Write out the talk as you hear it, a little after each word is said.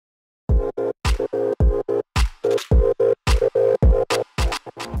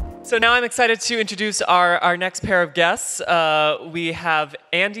So now I'm excited to introduce our next pair of guests. We have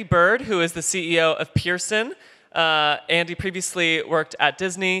Andy Bird, who is the CEO of Pearson. Andy previously worked at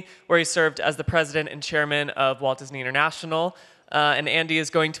Disney, where he served as the president and chairman of Walt Disney International. And Andy is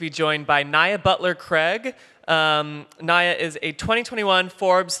going to be joined by Naia Butler-Craig. Naia is a 2021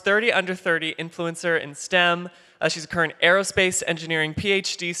 Forbes 30 Under 30 influencer in STEM. She's a current aerospace engineering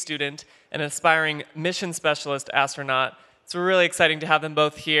PhD student and an aspiring mission specialist astronaut. So we're really exciting to have them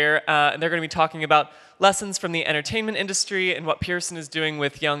both here. And they're going to be talking about lessons from the entertainment industry and what Pearson is doing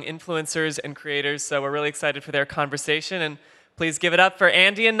with young influencers and creators. So we're really excited for their conversation. And please give it up for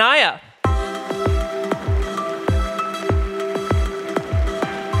Andy and Naia.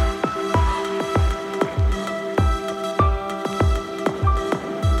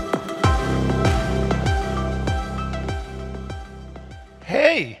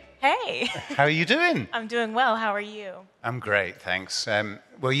 Hey. Hey. How are you doing? I'm doing well. How are you? I'm great, thanks.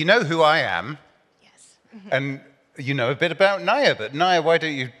 Well, you know who I am. Yes. And you know a bit about Naia, but Naia, why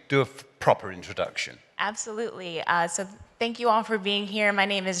don't you do a proper introduction? Absolutely. So thank you all for being here. My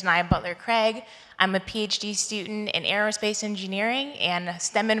name is Naia Butler-Craig. I'm a PhD student in aerospace engineering and a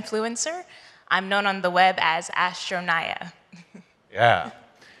STEM influencer. I'm known on the web as Astro Naia. Yeah.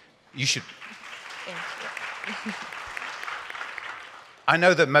 You should... Thank you. I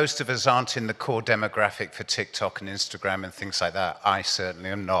know that most of us aren't in the core demographic for TikTok and Instagram and things like that. I certainly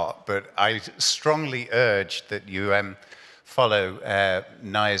am not, but I strongly urge that you follow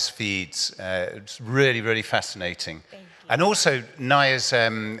Naia's feeds. It's really, really fascinating. Thank you. And also, Naia's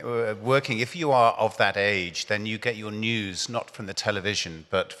working, if you are of that age, then you get your news not from the television,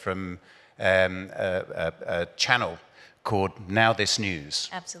 but from a channel called Now This News.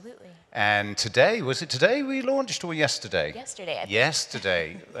 Absolutely. And today, was it today we launched or yesterday? Yesterday, I think.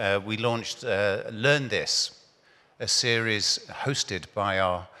 Yesterday, we launched Learn This, a series hosted by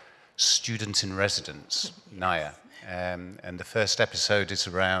our student in residence, Naia. And the first episode is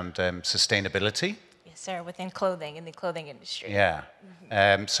around sustainability. Yes, sir, within clothing, in the clothing industry. Yeah.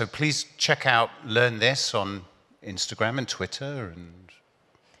 So please check out Learn This on Instagram and Twitter and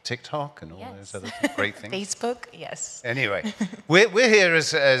TikTok and all those other great things. Facebook, yes. Anyway, we're here,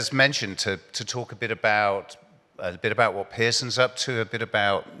 as mentioned, to talk a bit about what Pearson's up to, a bit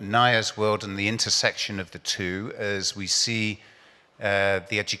about Naia's world and the intersection of the two as we see the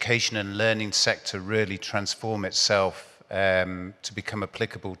education and learning sector really transform itself to become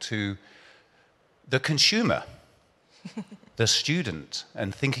applicable to the consumer, the student,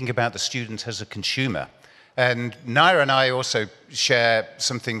 and thinking about the student as a consumer. And Naia and I also share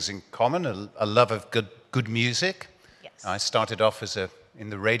some things in common, a love of good music. Yes. I started off in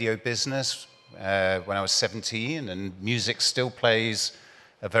the radio business when I was 17, and music still plays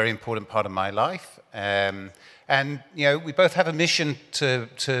a very important part of my life. And you know, we both have a mission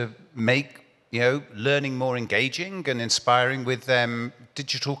to make learning more engaging and inspiring with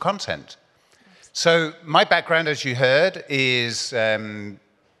digital content. So my background, as you heard, is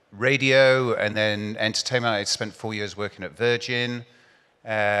radio and then entertainment. I spent 4 years working at Virgin.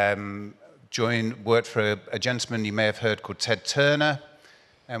 Worked for a gentleman you may have heard called Ted Turner,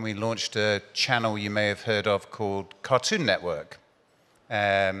 and we launched a channel you may have heard of called Cartoon Network.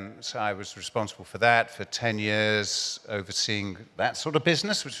 So I was responsible for that for 10 years, overseeing that sort of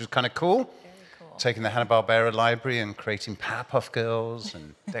business, which was kind of cool. Very cool. Taking the Hanna-Barbera library and creating Powerpuff Girls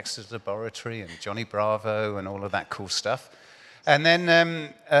and Dexter's Laboratory and Johnny Bravo and all of that cool stuff. And then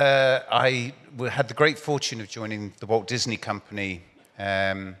I had the great fortune of joining the Walt Disney Company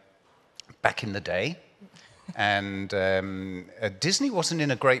back in the day. And Disney wasn't in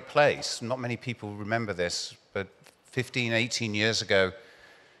a great place. Not many people remember this, but 15, 18 years ago,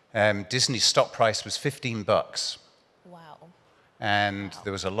 Disney's stock price was $15. Wow. And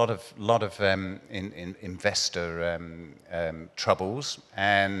there was a lot of investor troubles.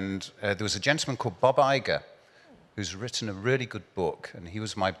 And there was a gentleman called Bob Iger, who's written a really good book, and he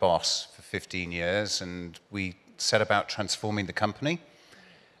was my boss for 15 years, and we set about transforming the company.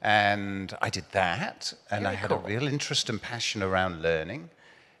 And I did that, and I had a real interest and passion around learning,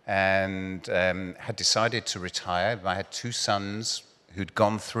 and had decided to retire. I had two sons who'd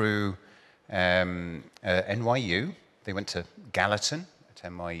gone through NYU. They went to Gallatin at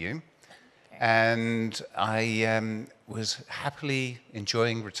NYU. And I was happily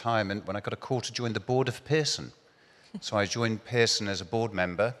enjoying retirement when I got a call to join the board of Pearson. So I joined Pearson as a board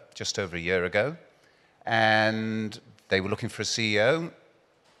member just over a year ago, and they were looking for a CEO.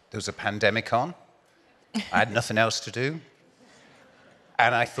 There was a pandemic on. I had nothing else to do.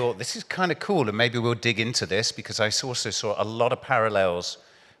 And I thought, this is kind of cool, and maybe we'll dig into this, because I also saw a lot of parallels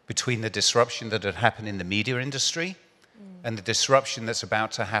between the disruption that had happened in the media industry and the disruption that's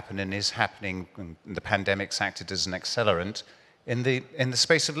about to happen and is happening, and the pandemic's acted as an accelerant in the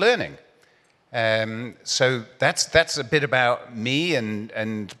space of learning. So that's a bit about me,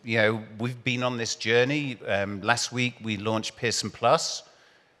 and you know, we've been on this journey. Last week we launched Pearson Plus,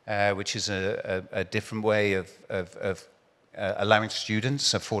 which is a different way of allowing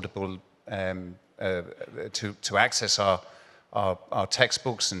students affordable to access our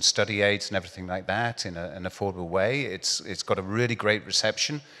textbooks and study aids and everything like that in an affordable way. It's got a really great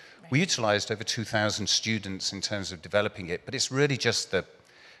reception. Right. We utilized over 2,000 students in terms of developing it, but it's really just the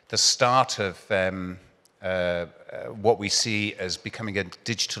start of what we see as becoming a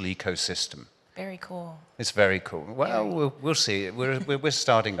digital ecosystem. Very cool. It's very cool. Well, we'll see. We're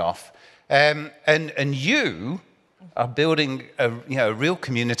starting off, and you are building a real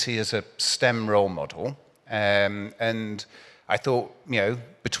community as a STEM role model, and I thought,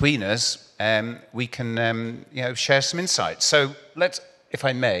 between us, we can share some insights. So let's, if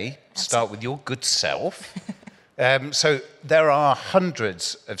I may, start with your good self. So there are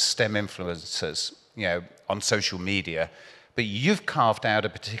hundreds of STEM influencers, on social media, but you've carved out a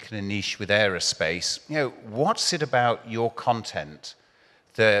particular niche with aerospace. What's it about your content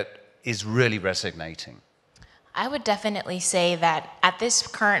that is really resonating? I would definitely say that at this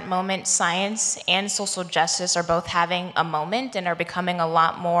current moment, science and social justice are both having a moment and are becoming a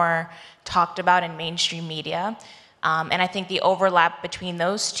lot more talked about in mainstream media. And I think the overlap between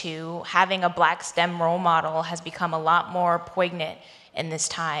those two, having a Black STEM role model, has become a lot more poignant in this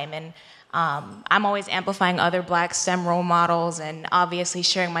time. And I'm always amplifying other Black STEM role models and obviously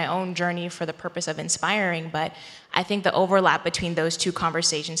sharing my own journey for the purpose of inspiring. But I think the overlap between those two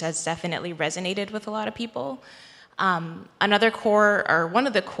conversations has definitely resonated with a lot of people. One of the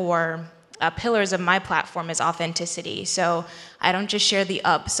core pillars of my platform is authenticity. So I don't just share the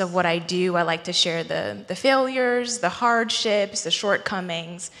ups of what I do. I like to share the failures, the hardships, the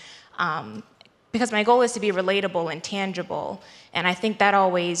shortcomings, because my goal is to be relatable and tangible. And I think that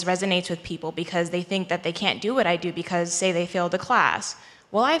always resonates with people because they think that they can't do what I do because, say, they failed a class.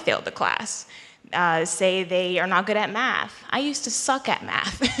 Well, I failed the class. Say they are not good at math. I used to suck at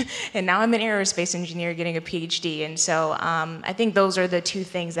math, and now I'm an aerospace engineer getting a PhD. And so I think those are the two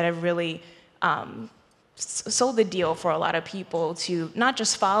things that have really sold the deal for a lot of people to not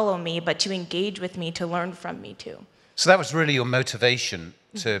just follow me, but to engage with me, to learn from me too. So that was really your motivation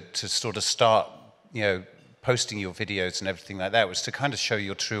to sort of start, posting your videos and everything like that, was to kind of show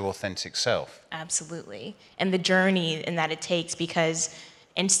your true, authentic self. Absolutely. And the journey in that it takes, because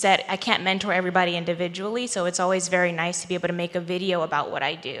instead, I can't mentor everybody individually, so it's always very nice to be able to make a video about what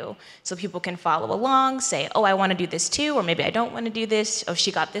I do so people can follow along, say, oh, I want to do this too, or maybe I don't want to do this. Oh,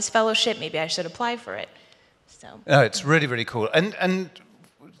 she got this fellowship, maybe I should apply for it. So. Oh, it's really, really cool. And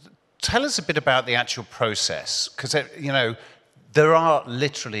tell us a bit about the actual process, because, there are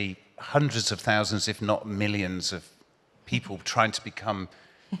literally hundreds of thousands, if not millions, of people trying to become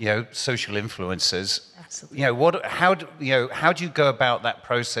social influencers. Absolutely. How do you go about that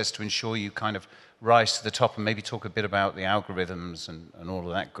process to ensure you kind of rise to the top, and maybe talk a bit about the algorithms and all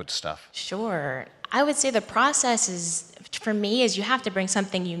of that good stuff? Sure. I would say the process is, for me, is you have to bring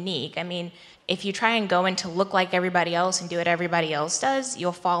something unique. I mean, if you try and go in to look like everybody else and do what everybody else does,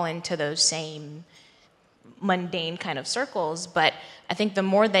 you'll fall into those same mundane kind of circles. But I think the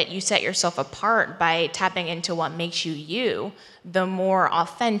more that you set yourself apart by tapping into what makes you you, the more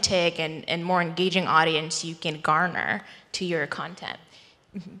authentic and more engaging audience you can garner to your content.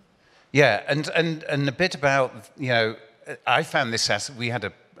 Mm-hmm. Yeah, and a bit about, I found this, as we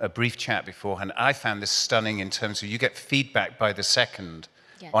had a brief chat beforehand, I found this stunning in terms of you get feedback by the second.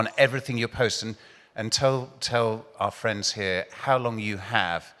 Yes. On everything you post, and tell our friends here how long you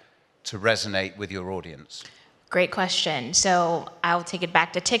have to resonate with your audience. Great question. So I'll take it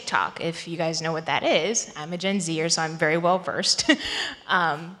back to TikTok, if you guys know what that is. I'm a Gen Zer, so I'm very well versed.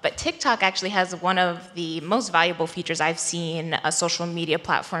 But TikTok actually has one of the most valuable features I've seen a social media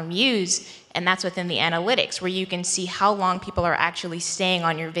platform use, and that's within the analytics, where you can see how long people are actually staying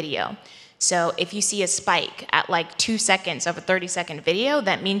on your video. So if you see a spike at like 2 seconds of a 30-second video,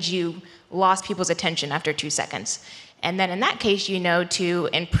 that means you lost people's attention after 2 seconds. And then in that case, to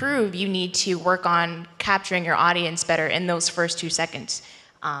improve, you need to work on capturing your audience better in those first 2 seconds.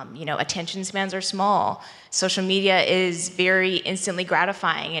 Attention spans are small. Social media is very instantly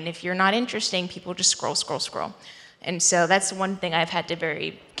gratifying. And if you're not interesting, people just scroll, scroll, scroll. And so that's one thing I've had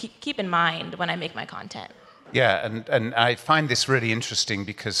to keep in mind when I make my content. Yeah, and I find this really interesting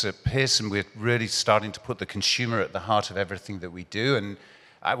because at Pearson, we're really starting to put the consumer at the heart of everything that we do. And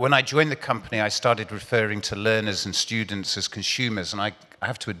when I joined the company, I started referring to learners and students as consumers. And I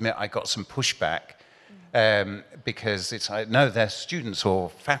have to admit, I got some pushback because it's like, no, they're students or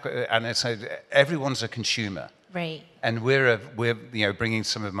faculty, and it's like, everyone's a consumer. Right. And we're bringing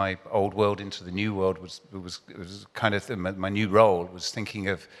some of my old world into the new world was kind of my new role was thinking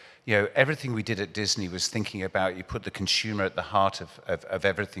of, everything we did at Disney was thinking about you put the consumer at the heart of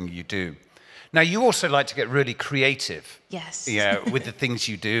everything you do. Now, you also like to get really creative. Yes. With the things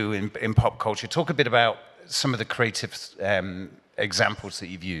you do in pop culture. Talk a bit about some of the creative examples that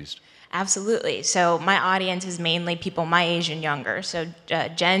you've used. Absolutely. So my audience is mainly people my age and younger. So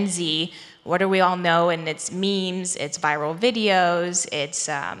Gen Z, what do we all know? And it's memes, it's viral videos, it's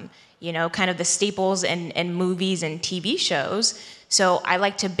kind of the staples in movies and TV shows. So I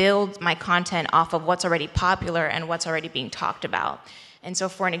like to build my content off of what's already popular and what's already being talked about. And so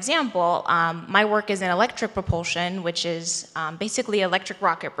for an example, my work is in electric propulsion, which is basically electric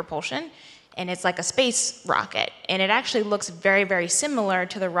rocket propulsion. And it's like a space rocket. And it actually looks very, very similar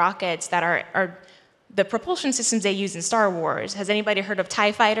to the rockets that are the propulsion systems they use in Star Wars. Has anybody heard of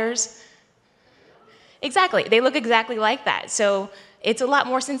TIE fighters? Exactly. They look exactly like that. So it's a lot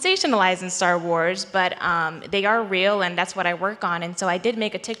more sensationalized in Star Wars, but they are real, and that's what I work on. And so I did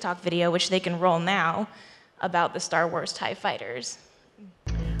make a TikTok video, which they can roll now, about the Star Wars TIE fighters.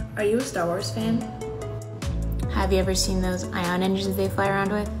 Are you a Star Wars fan? Have you ever seen those ion engines they fly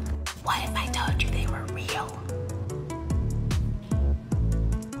around with? What if I told you they were real?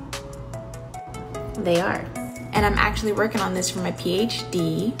 They are. And I'm actually working on this for my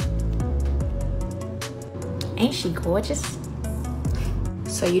PhD. Ain't she gorgeous?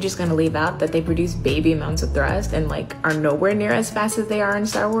 So you're just gonna leave out that they produce baby amounts of thrust and are nowhere near as fast as they are in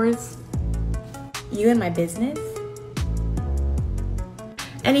Star Wars? You in my business?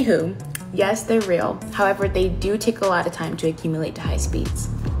 Anywho, yes, they're real. However, they do take a lot of time to accumulate to high speeds.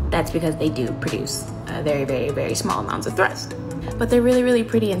 That's because they do produce very, very, very small amounts of thrust. But they're really, really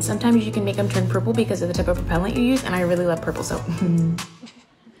pretty, and sometimes you can make them turn purple because of the type of propellant you use, and I really love purple, so.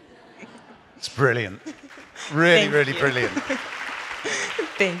 It's brilliant. Really, really brilliant.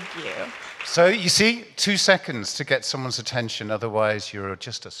 Thank you. So you see, 2 seconds to get someone's attention, otherwise you're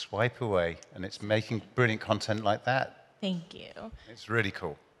just a swipe away, and it's making brilliant content like that. Thank you. It's really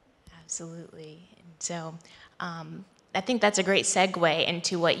cool. Absolutely. And so I think that's a great segue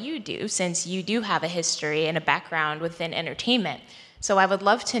into what you do, since you do have a history and a background within entertainment. So I would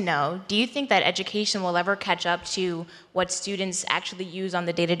love to know, do you think that education will ever catch up to what students actually use on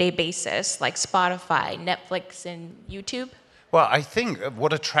the day-to-day basis, like Spotify, Netflix, and YouTube? Well, I think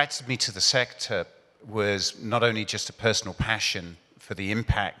what attracted me to the sector was not only just a personal passion for the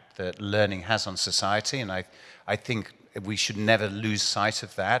impact that learning has on society, and I think we should never lose sight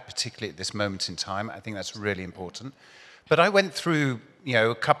of that, particularly at this moment in time. I think that's really important. But I went through,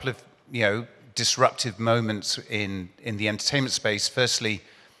 a couple of, disruptive moments in the entertainment space. Firstly,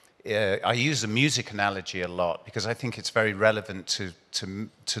 I use the music analogy a lot because I think it's very relevant to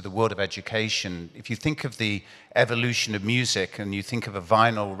the world of education. If you think of the evolution of music and you think of a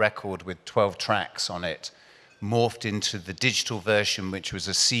vinyl record with 12 tracks on it, morphed into the digital version, which was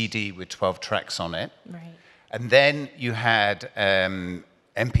a CD with 12 tracks on it. Right. And then you had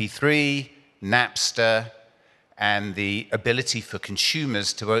MP3, Napster, and the ability for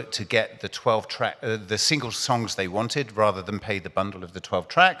consumers to get the single songs they wanted rather than pay the bundle of the 12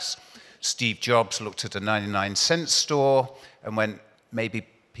 tracks. Steve Jobs looked at a 99-cent store and went, maybe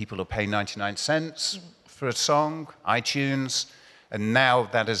people will pay 99 cents for a song, iTunes, and now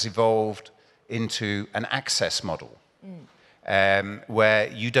that has evolved into an access model. Where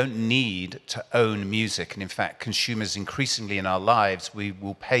you don't need to own music. And in fact, consumers increasingly in our lives, we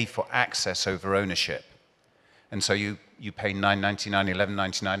will pay for access over ownership. And so you pay $9.99,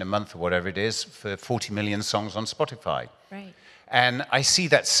 $11.99 a month or whatever it is for 40 million songs on Spotify. Right. And I see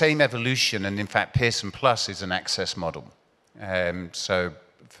that same evolution, and in fact, Pearson Plus is an access model. So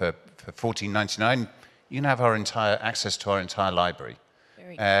for $14.99, you can have access to our entire library.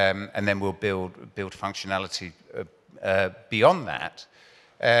 Very and then we'll build functionality beyond that.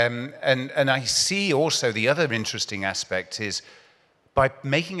 And I see also the other interesting aspect is by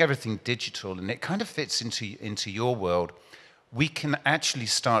making everything digital, and it kind of fits into your world, we can actually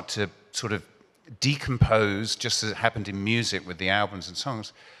start to sort of decompose, just as it happened in music with the albums and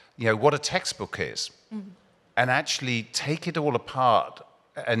songs, what a textbook is. And actually take it all apart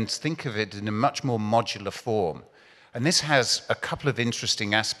and think of it in a much more modular form. And this has a couple of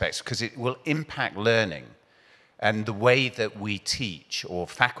interesting aspects because it will impact learning. And the way that we teach, or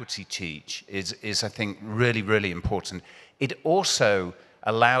faculty teach, is I think, really, really important. It also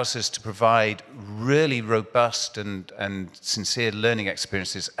allows us to provide really robust and sincere learning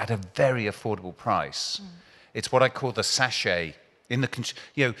experiences at a very affordable price. It's what I call the sachet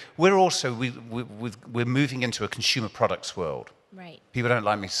we're also we're moving into a consumer products world. Right. People don't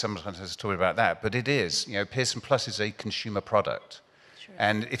like me sometimes talking about that, but it is. Pearson Plus is a consumer product. Sure.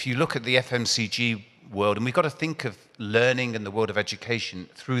 And if you look at the FMCG world, and we've got to think of learning and the world of education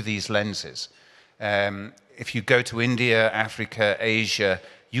through these lenses. If you go to India, Africa, Asia,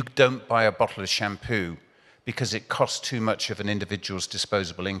 you don't buy a bottle of shampoo because it costs too much of an individual's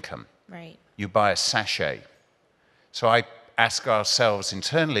disposable income. Right. You buy a sachet. So I ask ourselves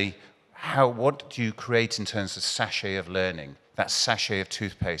internally, what do you create in terms of sachet of learning? That sachet of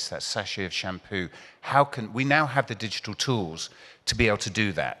toothpaste, that sachet of shampoo. How can we now have the digital tools to be able to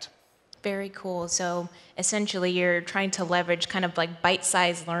do that? Very cool. So essentially you're trying to leverage kind of like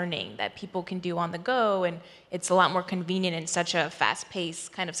bite-sized learning that people can do on the go, and it's a lot more convenient in such a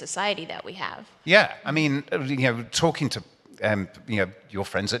fast-paced kind of society that we have. Yeah, I mean, talking to your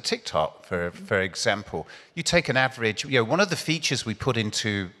friends at TikTok, for example, you take an average, one of the features we put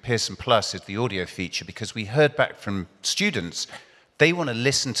into Pearson Plus is the audio feature, because we heard back from students, they want to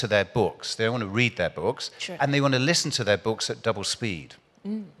listen to their books, they want to read their books, sure. and they want to listen to their books at double speed.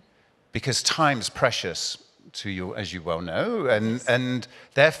 Because time's precious to you, as you well know, and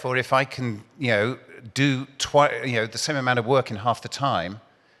therefore, if I can, do the same amount of work in half the time,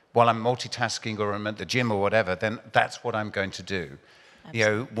 while I'm multitasking or I'm at the gym or whatever, then that's what I'm going to do.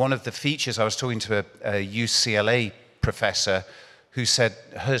 Absolutely. One of the features, I was talking to a UCLA professor who said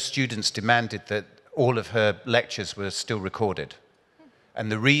her students demanded that all of her lectures were still recorded. And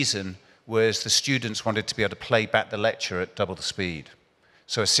the reason was the students wanted to be able to play back the lecture at double the speed.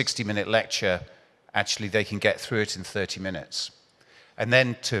 So a 60-minute lecture, actually they can get through it in 30 minutes. And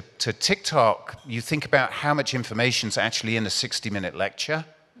then to TikTok, you think about how much information is actually in a 60-minute lecture.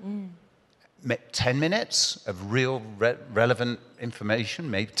 10 minutes of real relevant information,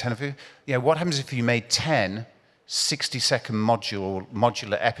 maybe 10 of you. What happens if you made 10 60-second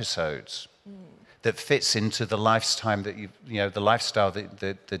modular episodes that fits into the lifestyle that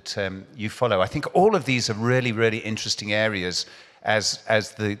you follow? I think all of these are really, really interesting areas as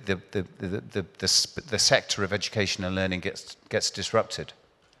the sector of education and learning gets disrupted.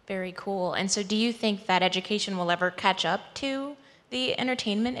 Very cool. And so do you think that education will ever catch up to the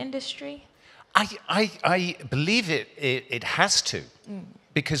entertainment industry? I believe it has to,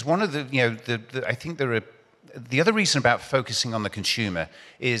 because one of I think the other reason about focusing on the consumer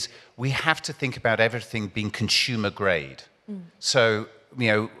is we have to think about everything being consumer grade. So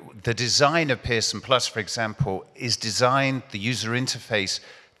the design of Pearson Plus, for example, is designed, the user interface,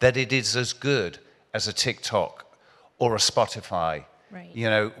 that it is as good as a TikTok or a Spotify.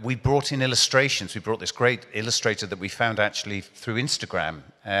 Right. We brought in illustrations. We brought this great illustrator that we found actually through Instagram,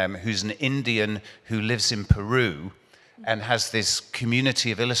 who's an Indian who lives in Peru and has this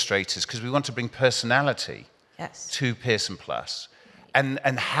community of illustrators, because we want to bring personality to Pearson Plus, and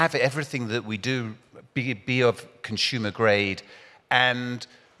have everything that we do be of consumer grade, and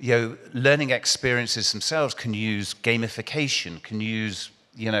learning experiences themselves can use gamification, can use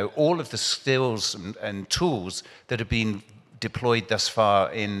all of the skills and tools that have been deployed thus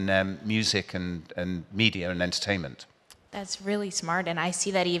far in music and media and entertainment. That's really smart, and I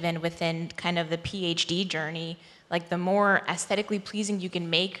see that even within kind of the PhD journey. Like, the more aesthetically pleasing you can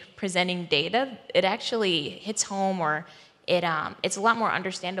make presenting data, it actually hits home, or it's a lot more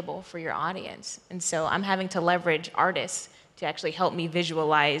understandable for your audience. And so I'm having to leverage artists to actually help me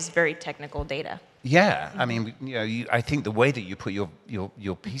visualize very technical data. Yeah, I mean, I think the way that you put your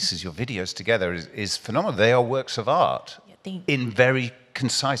pieces, your videos together is phenomenal. They are works of art. In very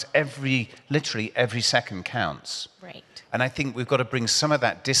concise, literally every second counts. Right. And I think we've got to bring some of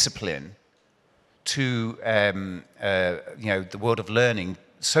that discipline to the world of learning,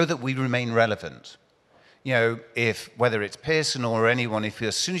 so that we remain relevant. Whether it's Pearson or anyone,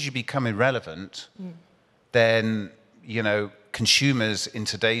 as soon as you become irrelevant, then consumers in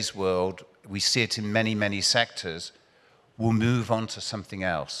today's world, we see it in many, many sectors, will move on to something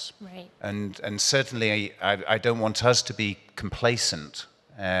else. Right. And certainly, I don't want us to be complacent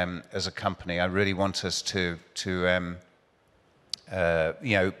as a company. I really want us to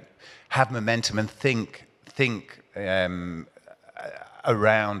have momentum and think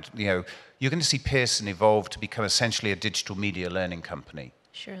around. You're going to see Pearson evolve to become essentially a digital media learning company.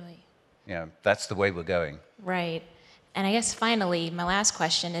 Surely. That's the way we're going. Right. And I guess finally, my last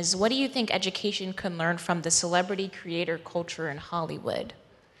question is, what do you think education can learn from the celebrity creator culture in Hollywood?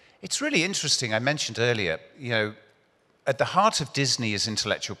 It's really interesting. I mentioned earlier, at the heart of Disney is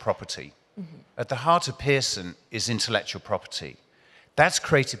intellectual property. Mm-hmm. At the heart of Pearson is intellectual property. That's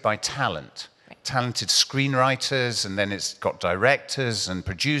created by talent. Right. Talented screenwriters, and then it's got directors and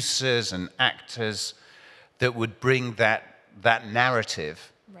producers and actors that would bring that that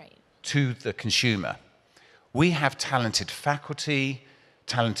narrative Right. to the consumer. We have talented faculty,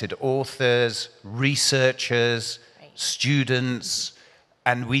 talented authors, researchers, Right. students,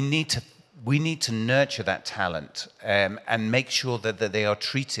 and we need to nurture that talent and make sure that they are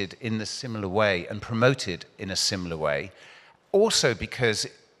treated in a similar way and promoted in a similar way. Also because,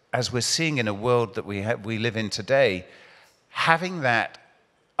 as we're seeing in a world that we live in today, having that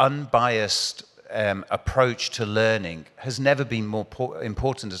unbiased approach to learning has never been more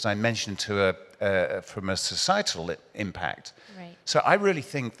important, as I mentioned, from a societal impact. Right. So I really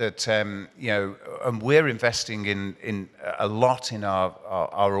think that and we're investing in a lot in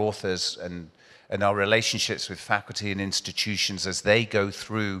our authors and our relationships with faculty and institutions as they go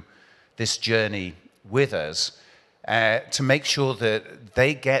through this journey with us, to make sure that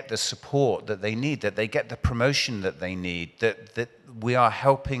they get the support that they need, that they get the promotion that they need, that we are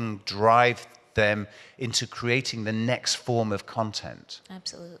helping drive them into creating the next form of content.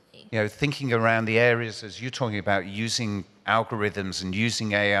 Absolutely. Thinking around the areas, as you're talking about, using algorithms and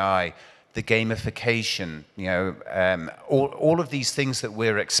using AI, the gamification, all of these things that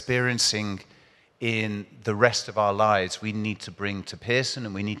we're experiencing in the rest of our lives, we need to bring to Pearson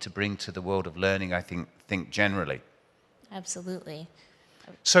and we need to bring to the world of learning, I think generally. Absolutely.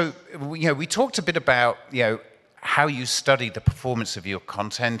 So, we talked a bit about, how you study the performance of your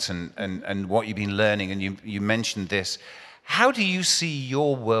content and what you've been learning, and you mentioned this. How do you see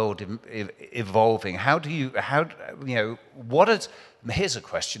your world evolving? Here's a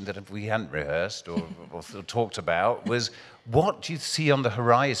question that if we hadn't rehearsed or talked about, was what do you see on the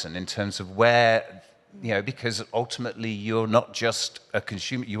horizon in terms of where, because ultimately you're not just a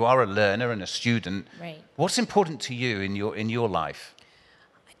consumer, you are a learner and a student. Right. What's important to you in your life?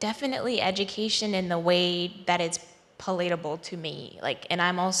 Definitely education in the way that it's palatable to me. And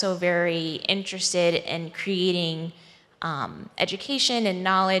I'm also very interested in creating education and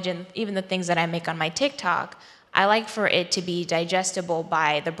knowledge, and even the things that I make on my TikTok, I like for it to be digestible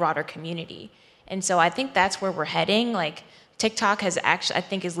by the broader community. And so I think that's where we're heading. TikTok has actually, I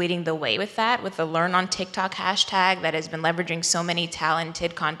think, is leading the way with that, with the Learn on TikTok hashtag that has been leveraging so many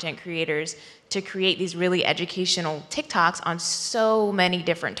talented content creators to create these really educational TikToks on so many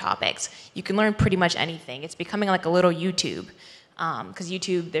different topics. You can learn pretty much anything. It's becoming like a little YouTube, because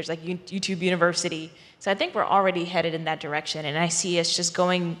YouTube, there's YouTube University. So I think we're already headed in that direction, and I see us just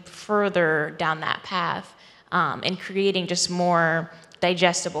going further down that path and creating just more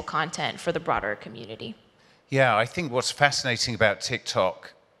digestible content for the broader community. Yeah, I think what's fascinating about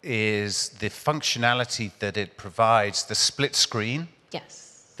TikTok is the functionality that it provides, the split screen.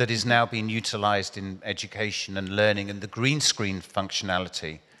 Yes. That is now being utilized in education and learning, and the green screen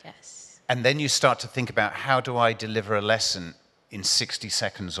functionality. Yes. And then you start to think about, how do I deliver a lesson in 60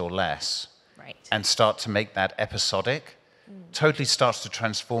 seconds or less? Right. And start to make that episodic. Totally starts to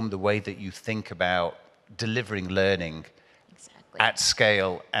transform the way that you think about delivering learning. Exactly. At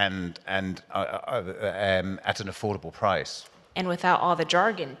scale and at an affordable price. And without all the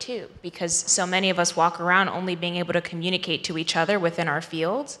jargon too, because so many of us walk around only being able to communicate to each other within our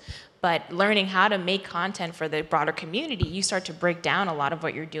fields, but learning how to make content for the broader community, you start to break down a lot of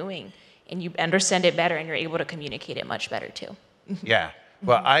what you're doing, and you understand it better, and you're able to communicate it much better too. Yeah.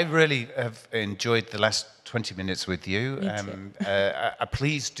 Well, I really have enjoyed the last 20 minutes with you. Me too.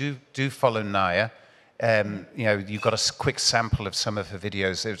 Please do follow Naia. You've got a quick sample of some of her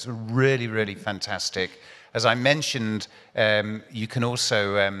videos. It's really, really fantastic. As I mentioned, you can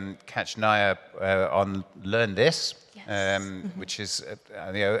also catch Naia on Learn This, Yes. which is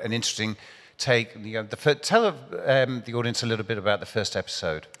an interesting take. Tell the audience a little bit about the first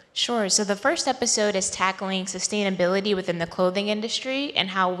episode. Sure. So the first episode is tackling sustainability within the clothing industry and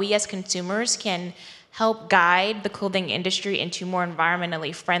how we as consumers can help guide the clothing industry into more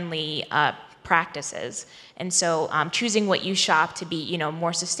environmentally friendly practices. And so choosing what you shop to be,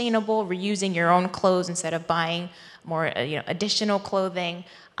 more sustainable, reusing your own clothes instead of buying more, additional clothing.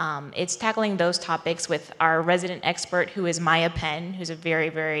 It's tackling those topics with our resident expert, who is Maya Penn, who's a very,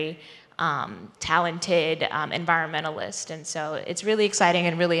 very talented environmentalist. And so it's really exciting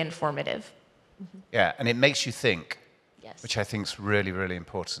and really informative. Yeah, and it makes you think. Yes. Which I think is really, really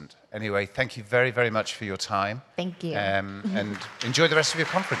important. Anyway, thank you very, very much for your time. Thank you. And enjoy the rest of your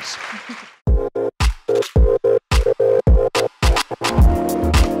conference.